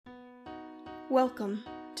Welcome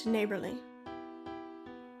to Neighborly.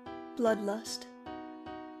 Bloodlust.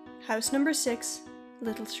 House number 6,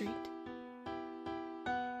 Little Street.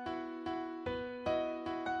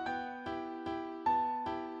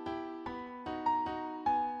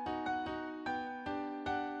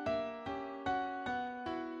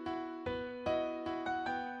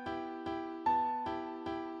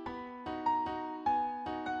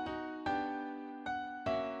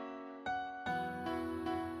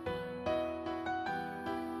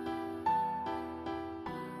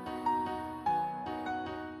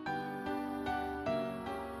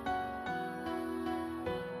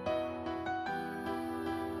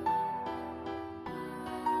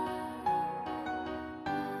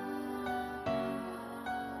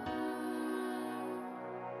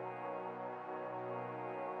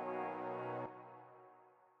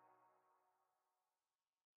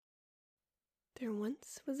 There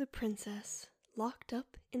once was a princess locked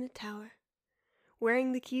up in a tower,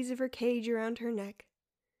 wearing the keys of her cage around her neck.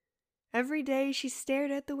 Every day she stared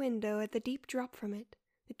out the window at the deep drop from it,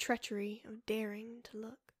 the treachery of daring to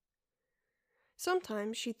look.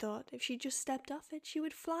 Sometimes she thought if she just stepped off it, she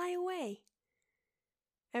would fly away.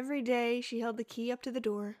 Every day she held the key up to the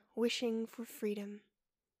door, wishing for freedom.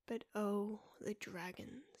 But oh, the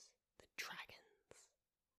dragons, the dragons.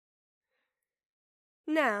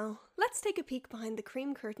 Now, let's take a peek behind the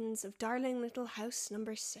cream curtains of darling little house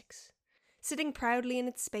number 6, sitting proudly in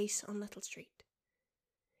its space on Little Street.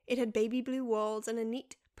 It had baby blue walls and a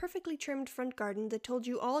neat, perfectly trimmed front garden that told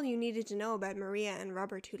you all you needed to know about Maria and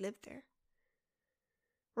Robert who lived there.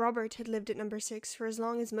 Robert had lived at number 6 for as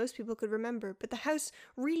long as most people could remember, but the house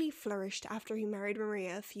really flourished after he married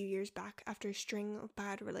Maria a few years back after a string of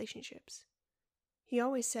bad relationships. He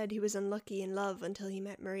always said he was unlucky in love until he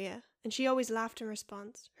met Maria, and she always laughed in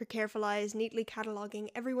response, her careful eyes neatly cataloguing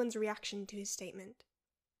everyone's reaction to his statement.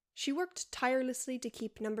 She worked tirelessly to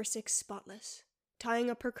keep number 6 spotless, tying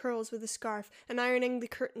up her curls with a scarf and ironing the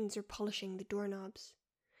curtains or polishing the doorknobs.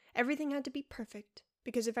 Everything had to be perfect,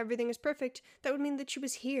 because if everything is perfect, that would mean that she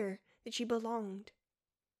was here, that she belonged.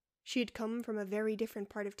 She had come from a very different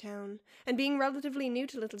part of town, and being relatively new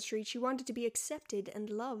to Little Street, she wanted to be accepted and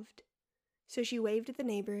loved. So she waved at the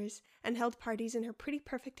neighbors and held parties in her pretty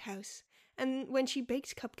perfect house, and when she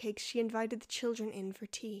baked cupcakes, she invited the children in for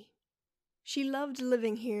tea. She loved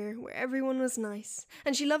living here, where everyone was nice,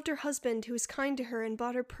 and she loved her husband, who was kind to her and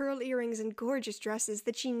bought her pearl earrings and gorgeous dresses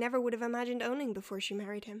that she never would have imagined owning before she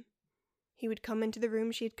married him. He would come into the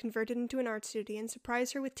room she had converted into an art studio and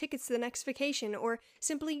surprise her with tickets to the next vacation, or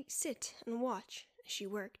simply sit and watch as she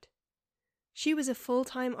worked. She was a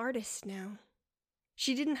full-time artist now.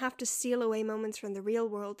 She didn't have to steal away moments from the real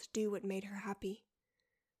world to do what made her happy.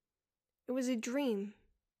 It was a dream.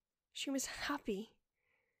 She was happy.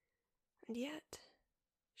 And yet,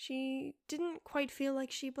 she didn't quite feel like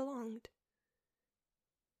she belonged.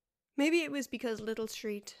 Maybe it was because Little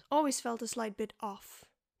Street always felt a slight bit off,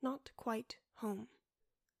 not quite home.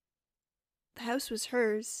 The house was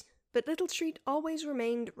hers, but Little Street always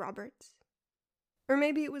remained Robert's. Or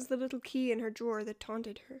maybe it was the little key in her drawer that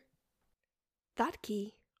taunted her. That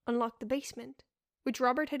key unlocked the basement, which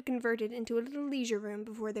Robert had converted into a little leisure room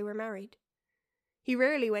before they were married. He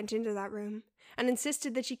rarely went into that room, and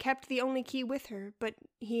insisted that she kept the only key with her, but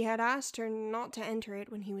he had asked her not to enter it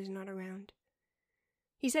when he was not around.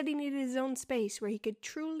 He said he needed his own space where he could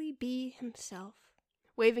truly be himself,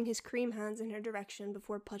 waving his cream hands in her direction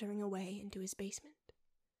before puttering away into his basement.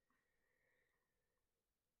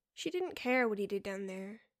 She didn't care what he did down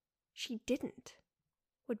there. She didn't.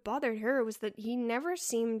 What bothered her was that he never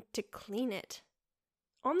seemed to clean it.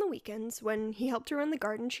 On the weekends, when he helped her run the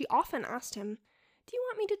garden, she often asked him, "Do you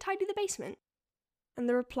want me to tidy the basement?" And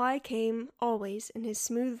the reply came, always, in his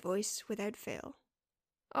smooth voice without fail.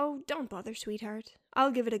 "Oh, don't bother, sweetheart.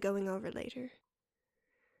 I'll give it a going over later."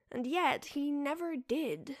 And yet, he never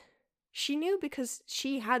did. She knew because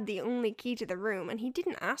she had the only key to the room, and he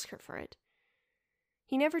didn't ask her for it.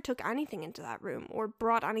 He never took anything into that room, or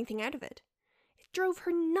brought anything out of it. It drove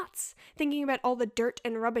her nuts, thinking about all the dirt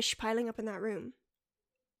and rubbish piling up in that room.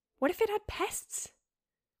 What if it had pests?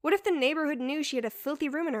 What if the neighborhood knew she had a filthy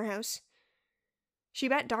room in her house? She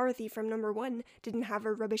bet Dorothy from number 1 didn't have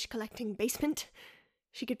a rubbish-collecting basement.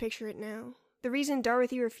 She could picture it now. The reason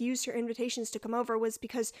Dorothy refused her invitations to come over was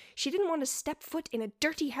because she didn't want to step foot in a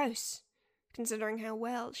dirty house, considering how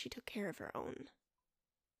well she took care of her own.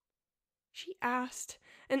 She asked,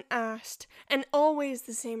 and always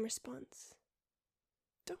the same response.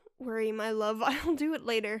 "Don't worry, my love, I'll do it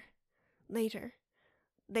later. Later.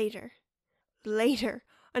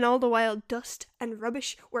 And all the while dust and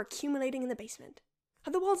rubbish were accumulating in the basement.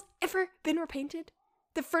 Had the walls ever been repainted?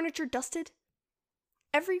 The furniture dusted?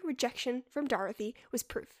 Every rejection from Dorothy was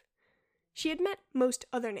proof. She had met most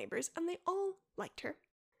other neighbors, and they all liked her.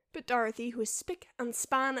 But Dorothy, who was spick and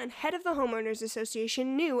span and head of the homeowners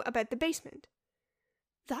association, knew about the basement.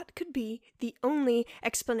 That could be the only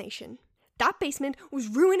explanation. That basement was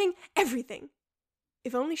ruining everything.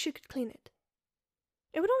 If only she could clean it.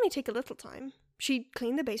 It would only take a little time. She'd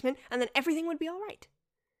clean the basement, and then everything would be all right.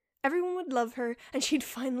 Everyone would love her, and she'd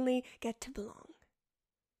finally get to belong.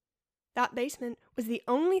 That basement was the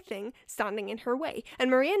only thing standing in her way,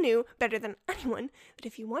 and Maria knew better than anyone that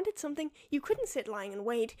if you wanted something, you couldn't sit lying and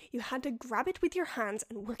wait. You had to grab it with your hands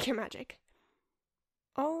and work your magic.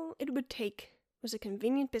 All it would take was a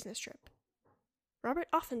convenient business trip. Robert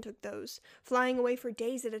often took those, flying away for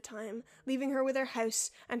days at a time, leaving her with her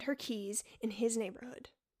house and her keys in his neighborhood.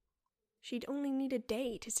 She'd only need a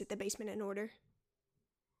day to set the basement in order.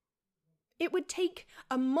 It would take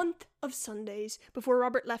a month of Sundays before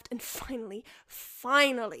Robert left, and finally,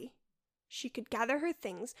 she could gather her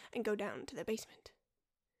things and go down to the basement.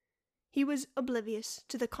 He was oblivious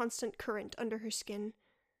to the constant current under her skin,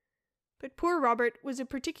 but poor Robert was a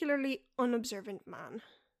particularly unobservant man.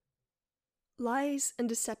 Lies and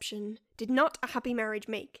deception did not a happy marriage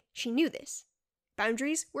make. She knew this.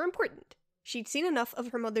 Boundaries were important. She'd seen enough of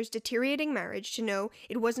her mother's deteriorating marriage to know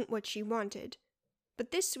it wasn't what she wanted.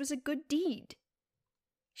 But this was a good deed.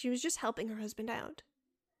 She was just helping her husband out.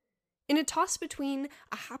 In a toss between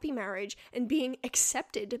a happy marriage and being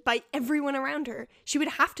accepted by everyone around her, she would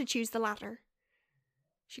have to choose the latter.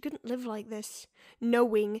 She couldn't live like this,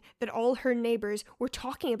 knowing that all her neighbors were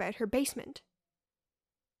talking about her basement.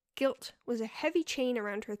 Guilt was a heavy chain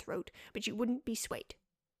around her throat, but she wouldn't be swayed.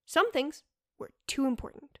 Some things were too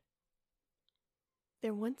important.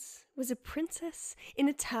 There once was a princess in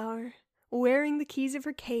a tower, wearing the keys of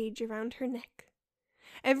her cage around her neck.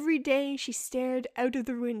 Every day she stared out of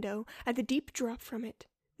the window at the deep drop from it,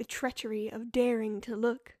 the treachery of daring to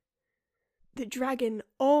look. The dragon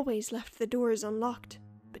always left the doors unlocked,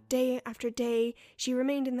 but day after day she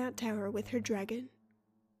remained in that tower with her dragon.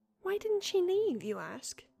 Why didn't she leave, you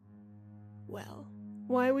ask? Well,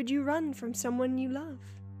 why would you run from someone you love?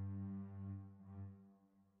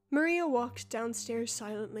 Maria walked downstairs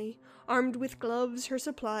silently, armed with gloves, her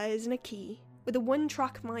supplies, and a key, with a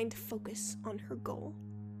one-track mind focus on her goal.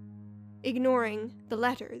 Ignoring the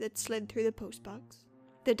letter that slid through the postbox,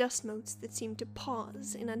 the dust motes that seemed to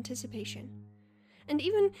pause in anticipation, and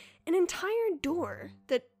even an entire door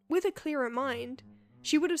that, with a clearer mind,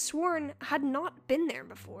 she would have sworn had not been there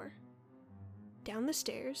before. Down the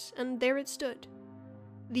stairs, and there it stood,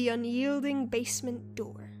 the unyielding basement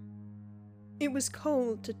door. It was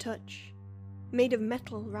cold to touch, made of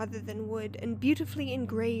metal rather than wood, and beautifully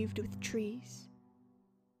engraved with trees.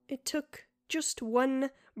 It took just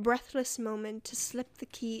one breathless moment to slip the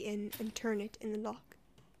key in and turn it in the lock,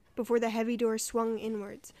 before the heavy door swung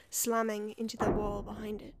inwards, slamming into the wall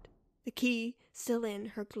behind it, the key still in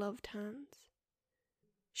her gloved hands.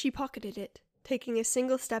 She pocketed it, taking a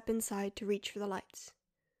single step inside to reach for the lights.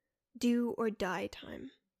 Do or die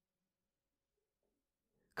time.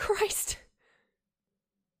 Christ!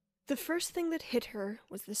 The first thing that hit her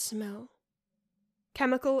was the smell.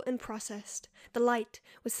 Chemical and processed, the light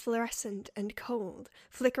was fluorescent and cold,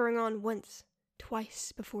 flickering on once,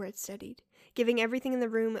 twice before it steadied, giving everything in the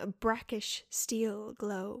room a brackish steel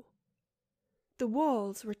glow. The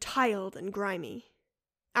walls were tiled and grimy,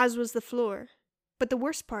 as was the floor, but the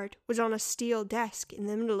worst part was on a steel desk in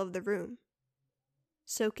the middle of the room.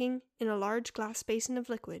 Soaking in a large glass basin of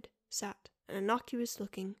liquid sat an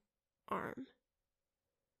innocuous-looking arm.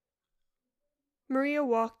 Maria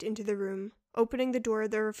walked into the room, opening the door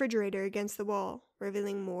of the refrigerator against the wall,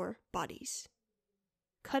 revealing more bodies.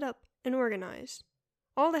 Cut up and organized.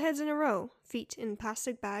 All the heads in a row, feet in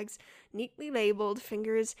plastic bags, neatly labeled,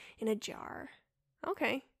 fingers in a jar.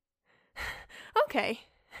 Okay. Okay.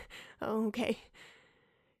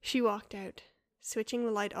 She walked out, switching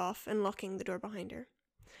the light off and locking the door behind her.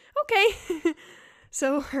 Okay.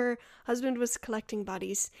 So her husband was collecting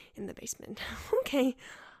bodies in the basement. Okay.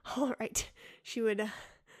 All right. She would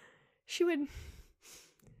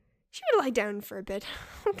lie down for a bit.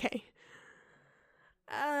 Okay.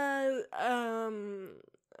 A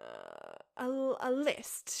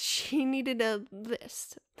list. She needed a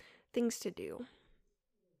list. Things to do.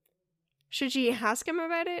 Should she ask him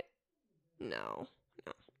about it? No.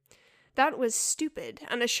 That was stupid,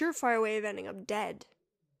 and a surefire way of ending up dead.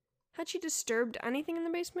 Had she disturbed anything in the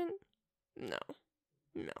basement? No.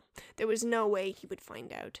 There was no way he would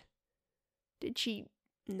find out. Did she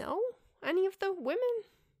know any of the women?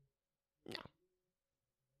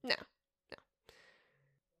 No.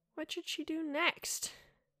 What should she do next?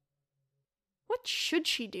 What what should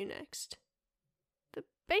she do next? The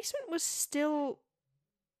basement was still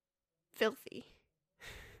filthy.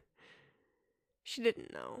 She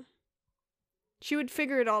didn't know. She would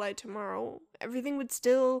figure it all out tomorrow. Everything would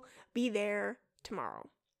still be there tomorrow.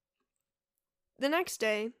 The next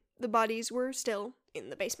day, the bodies were still in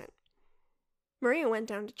the basement. Maria went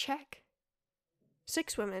down to check.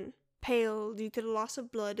 6 women, pale due to the loss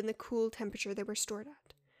of blood and the cool temperature they were stored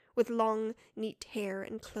at, with long, neat hair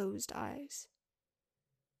and closed eyes.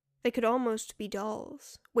 They could almost be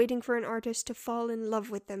dolls, waiting for an artist to fall in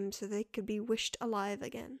love with them so they could be wished alive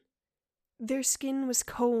again. Their skin was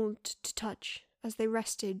cold to touch as they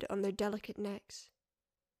rested on their delicate necks.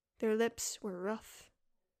 Their lips were rough.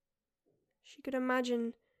 She could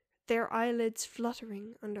imagine their eyelids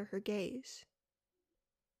fluttering under her gaze.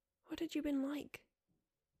 "What had you been like?"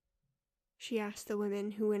 she asked the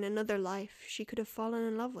women who in another life she could have fallen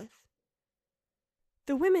in love with.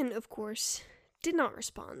 The women, of course, did not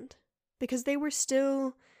respond, because they were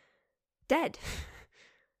still dead.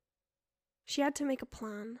 She had to make a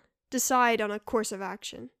plan, decide on a course of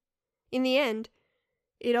action. In the end,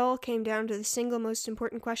 it all came down to the single most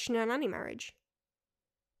important question in any marriage.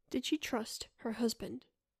 Did she trust her husband?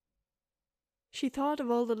 She thought of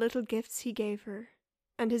all the little gifts he gave her,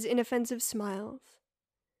 and his inoffensive smiles.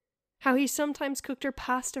 How he sometimes cooked her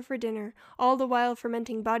pasta for dinner, all the while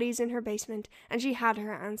fermenting bodies in her basement, and she had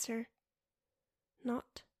her answer.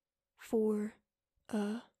 Not for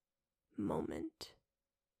a moment.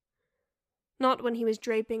 Not when he was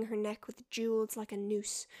draping her neck with jewels like a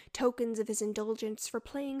noose, tokens of his indulgence for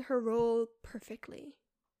playing her role perfectly.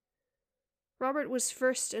 Robert was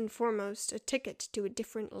first and foremost a ticket to a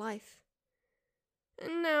different life.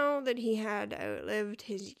 And now that he had outlived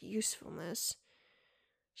his usefulness,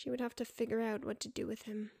 she would have to figure out what to do with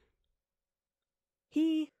him.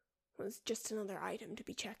 He was just another item to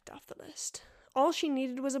be checked off the list. All she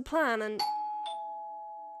needed was a plan, and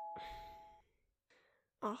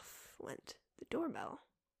off went the doorbell,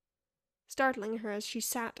 startling her as she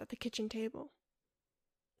sat at the kitchen table.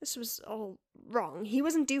 This was all wrong. He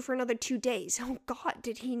wasn't due for another 2 days. Oh God,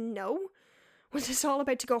 did he know? Was this all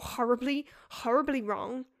about to go horribly, horribly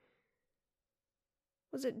wrong?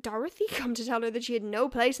 Was it Dorothy come to tell her that she had no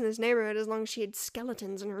place in this neighborhood as long as she had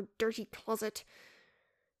skeletons in her dirty closet?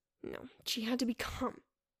 No, she had to be calm.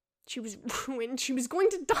 She was ruined. She was going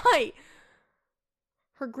to die.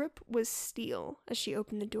 Her grip was steel as she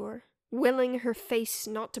opened the door, willing her face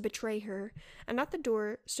not to betray her, and at the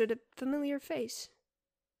door stood a familiar face.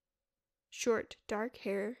 Short, dark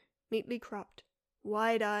hair, neatly cropped,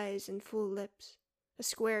 wide eyes and full lips, a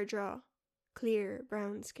square jaw, clear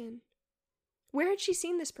brown skin. Where had she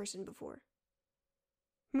seen this person before?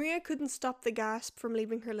 Maria couldn't stop the gasp from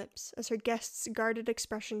leaving her lips as her guest's guarded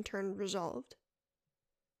expression turned resolved.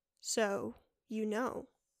 "So, you know,"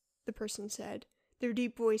 the person said, their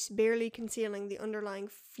deep voice barely concealing the underlying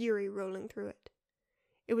fury rolling through it.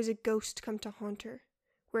 It was a ghost come to haunt her,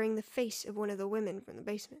 wearing the face of one of the women from the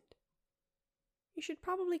basement. "You should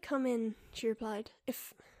probably come in," she replied,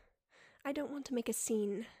 "if I don't want to make a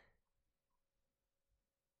scene."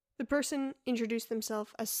 The person introduced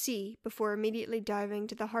themselves as C before immediately diving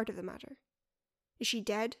to the heart of the matter. "Is she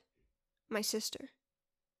dead?" "My sister."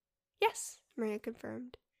 "Yes," Maria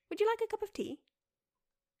confirmed. "Would you like a cup of tea?"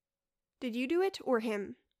 "Did you do it, or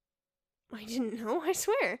him?" "I didn't know, I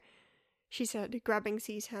swear," she said, grabbing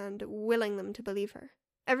C's hand, willing them to believe her.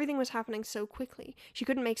 Everything was happening so quickly, she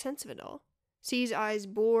couldn't make sense of it all. C's eyes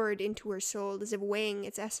bored into her soul as if weighing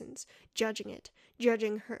its essence, judging it,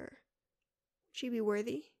 judging her. Would she be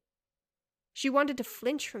worthy? She wanted to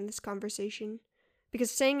flinch from this conversation,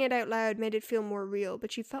 because saying it out loud made it feel more real,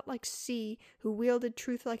 but she felt like C, who wielded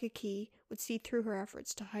truth like a key, would see through her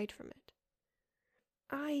efforts to hide from it.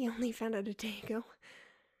 "I only found out a day ago.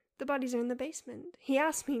 The bodies are in the basement. He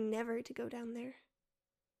asked me never to go down there."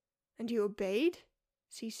 "And you obeyed?"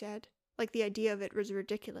 C said, like the idea of it was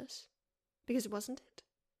ridiculous. Because wasn't it?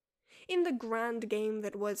 In the grand game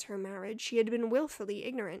that was her marriage, she had been willfully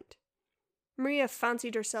ignorant. Maria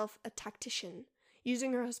fancied herself a tactician,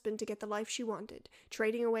 using her husband to get the life she wanted,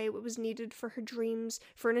 trading away what was needed for her dreams,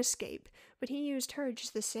 for an escape, but he used her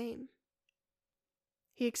just the same.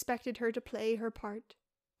 He expected her to play her part,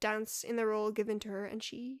 dance in the role given to her, and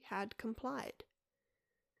she had complied.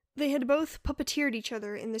 They had both puppeteered each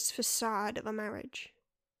other in this facade of a marriage.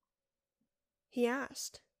 He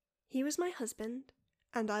asked. He was my husband,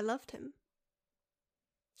 and I loved him.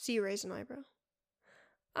 C raised an eyebrow.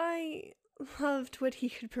 I loved what he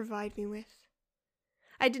could provide me with.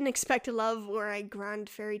 I didn't expect a love or a grand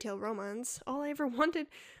fairy tale romance. All I ever wanted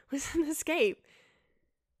was an escape.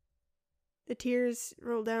 The tears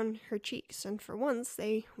rolled down her cheeks, and for once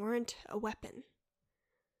they weren't a weapon.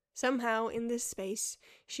 Somehow, in this space,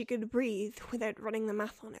 she could breathe without running the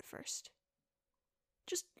math on it first.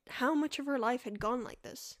 Just how much of her life had gone like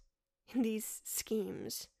this, in these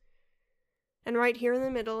schemes? And right here in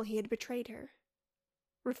the middle, he had betrayed her.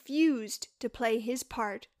 Refused to play his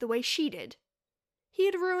part the way she did. He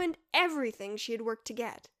had ruined everything she had worked to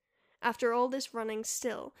get. After all this running,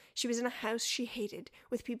 still, she was in a house she hated,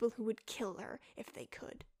 with people who would kill her if they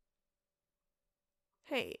could.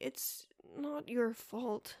 "Hey, it's not your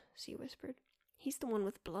fault," she whispered. "He's the one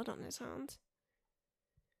with blood on his hands."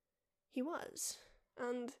 He was,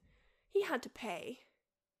 and he had to pay.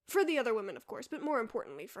 For the other women, of course, but more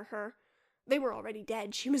importantly for her. They were already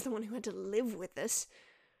dead. She was the one who had to live with this.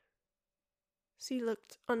 She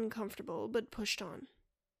looked uncomfortable, but pushed on.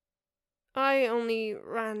 "I only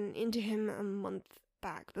ran into him a month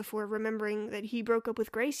back before remembering that he broke up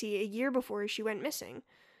with Gracie a year before she went missing.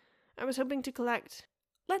 I was hoping to collect—"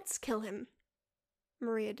 "Let's kill him,"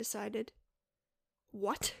 Maria decided.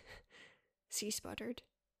 "What?" she sputtered.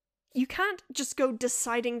 "You can't just go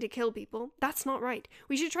deciding to kill people. That's not right.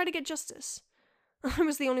 We should try to get justice. I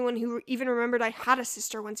was the only one who even remembered I had a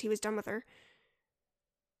sister once he was done with her."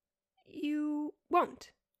 "You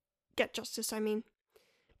won't get justice, I mean.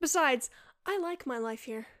 Besides, I like my life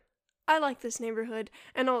here. I like this neighborhood,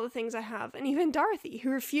 and all the things I have, and even Dorothy, who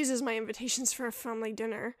refuses my invitations for a family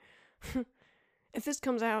dinner. If this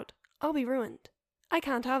comes out, I'll be ruined. I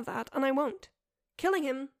can't have that, and I won't. Killing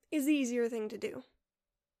him is the easier thing to do."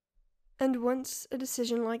 And once a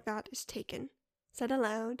decision like that is taken, said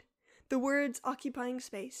aloud, the words occupying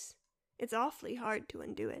space, it's awfully hard to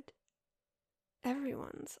undo it.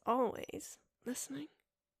 Everyone's always listening.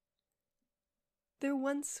 There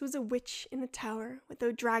once was a witch in a tower with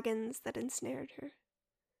the dragons that ensnared her.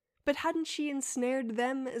 But hadn't she ensnared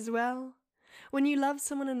them as well? When you love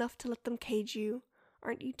someone enough to let them cage you,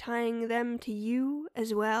 aren't you tying them to you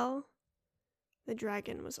as well? The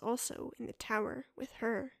dragon was also in the tower with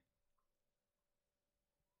her.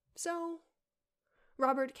 So,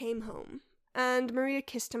 Robert came home, and Maria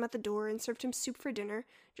kissed him at the door and served him soup for dinner,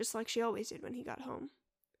 just like she always did when he got home.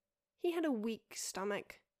 He had a weak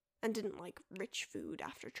stomach, and didn't like rich food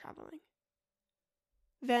after traveling.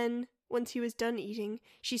 Then, once he was done eating,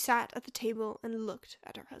 she sat at the table and looked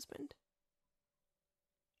at her husband.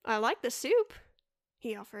 "I like the soup,"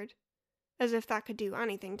 he offered, as if that could do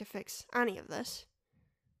anything to fix any of this.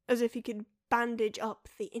 As if he could bandage up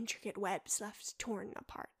the intricate webs left torn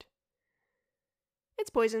apart.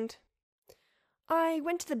 "It's poisoned." "I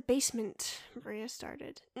went to the basement," Maria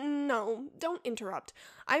started. "No, don't interrupt.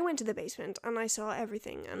 I went to the basement, and I saw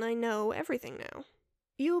everything, and I know everything now.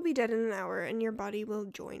 You will be dead in an hour, and your body will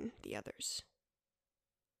join the others."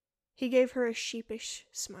 He gave her a sheepish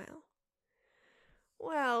smile.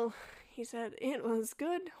 "Well," he said, "it was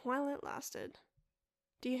good while it lasted.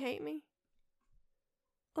 Do you hate me?"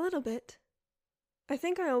 "A little bit. I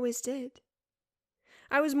think I always did.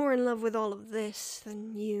 I was more in love with all of this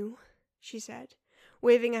than you," she said,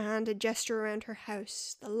 waving a hand, a gesture around her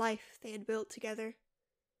house, the life they had built together.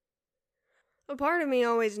 "A part of me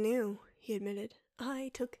always knew," he admitted. "I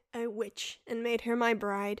took a witch and made her my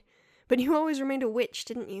bride, but you always remained a witch,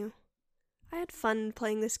 didn't you? I had fun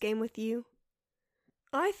playing this game with you.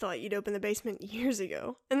 I thought you'd open the basement years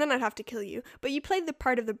ago, and then I'd have to kill you, but you played the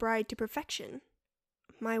part of the bride to perfection.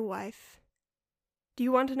 My wife. Do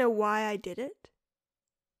you want to know why I did it?"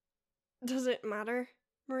 "Does it matter?"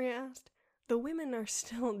 Maria asked. "The women are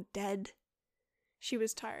still dead." She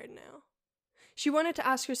was tired now. She wanted to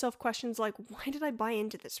ask herself questions like, why did I buy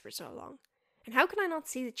into this for so long? And how could I not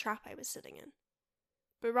see the trap I was sitting in?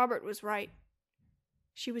 But Robert was right.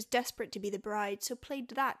 She was desperate to be the bride, so played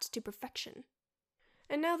that to perfection.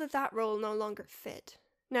 And now that that role no longer fit,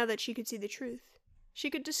 now that she could see the truth, she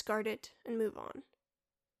could discard it and move on.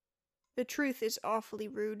 The truth is awfully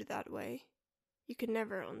rude that way. You could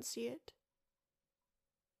never unsee it.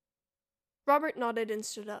 Robert nodded and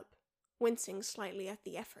stood up, wincing slightly at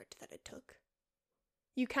the effort that it took.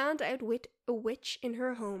 You can't outwit a witch in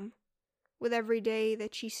her home. With every day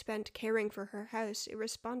that she spent caring for her house, it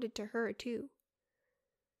responded to her too.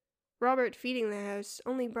 Robert feeding the house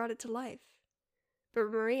only brought it to life, but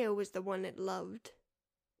Maria was the one it loved.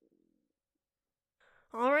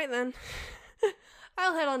 "All right then.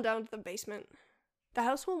 I'll head on down to the basement. The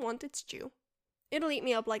house will want its due. It'll eat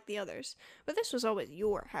me up like the others, but this was always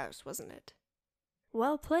your house, wasn't it?"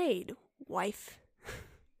 "Well played, wife."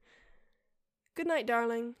 "Good night,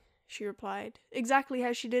 darling," she replied, exactly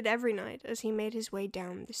how she did every night as he made his way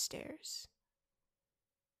down the stairs.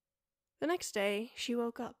 The next day, she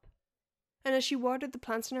woke up. and as she watered the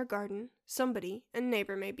plants in her garden, somebody, a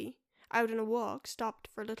neighbour maybe, out on a walk, stopped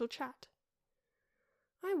for a little chat.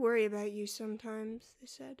 "I worry about you sometimes," they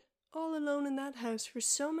said. "All alone in that house for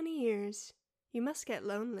so many years. You must get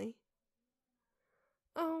lonely."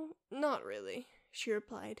 "Oh, not really," she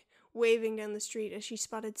replied, waving down the street as she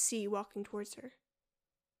spotted C walking towards her.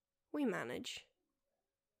 "We manage."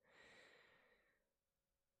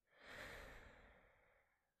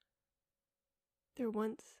 There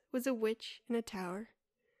once was a witch in a tower,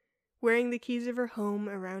 wearing the keys of her home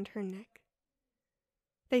around her neck.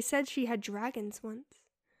 They said she had dragons once,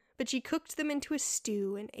 but she cooked them into a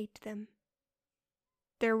stew and ate them.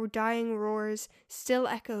 Their dying roars still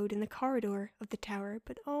echoed in the corridor of the tower,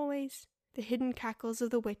 but always the hidden cackles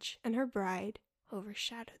of the witch and her bride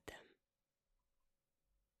overshadowed them.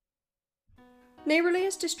 Neighbourly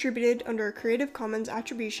is distributed under a Creative Commons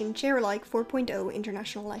Attribution Sharealike 4.0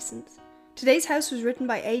 international license. Today's house was written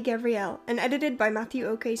by A. Gabrielle and edited by Matthew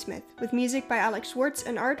O.K. Smith, with music by Alex Schwartz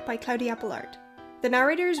and art by Cloudy Apple Art. The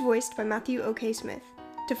narrator is voiced by Matthew O.K. Smith.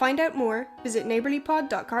 To find out more, visit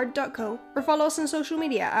neighbourlypod.carrd.co or follow us on social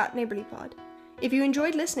media at neighbourlypod. If you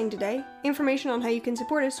enjoyed listening today, information on how you can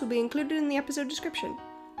support us will be included in the episode description.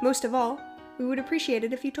 Most of all, we would appreciate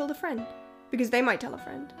it if you told a friend, because they might tell a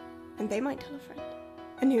friend, and they might tell a friend.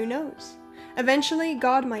 And who knows? Eventually,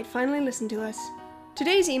 God might finally listen to us.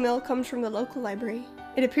 Today's email comes from the local library.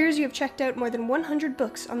 It appears you have checked out more than 100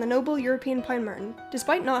 books on the noble European pine marten,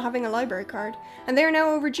 despite not having a library card, and they are now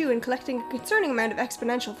overdue in collecting a concerning amount of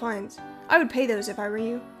exponential fines. I would pay those if I were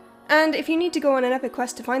you. And if you need to go on an epic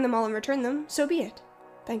quest to find them all and return them, so be it.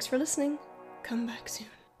 Thanks for listening. Come back soon.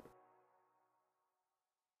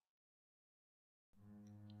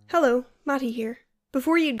 Hello, Matty here.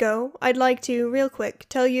 Before you go, I'd like to, real quick,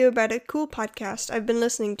 tell you about a cool podcast I've been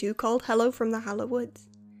listening to called Hello from the Hallowoods.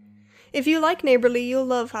 If you like Neighbourly, you'll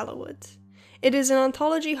love Hallowoods. It is an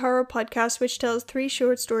anthology horror podcast which tells 3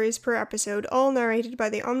 short stories per episode, all narrated by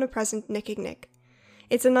the omnipresent Nickig Nick.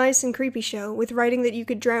 It's a nice and creepy show, with writing that you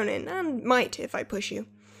could drown in, and might if I push you.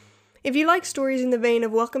 If you like stories in the vein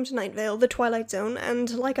of Welcome to Night Vale, The Twilight Zone,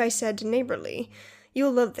 and, like I said, Neighbourly,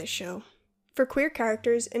 you'll love this show. For queer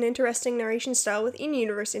characters, an interesting narration style with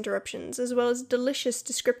in-universe interruptions, as well as delicious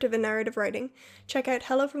descriptive and narrative writing, check out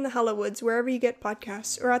Hello from the Hallowoods wherever you get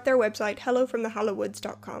podcasts, or at their website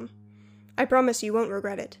hellofromthehallowoods.com. I promise you won't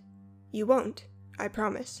regret it. You won't, I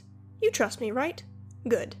promise. You trust me, right?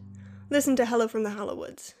 Good. Listen to Hello from the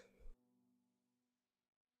Hallowoods.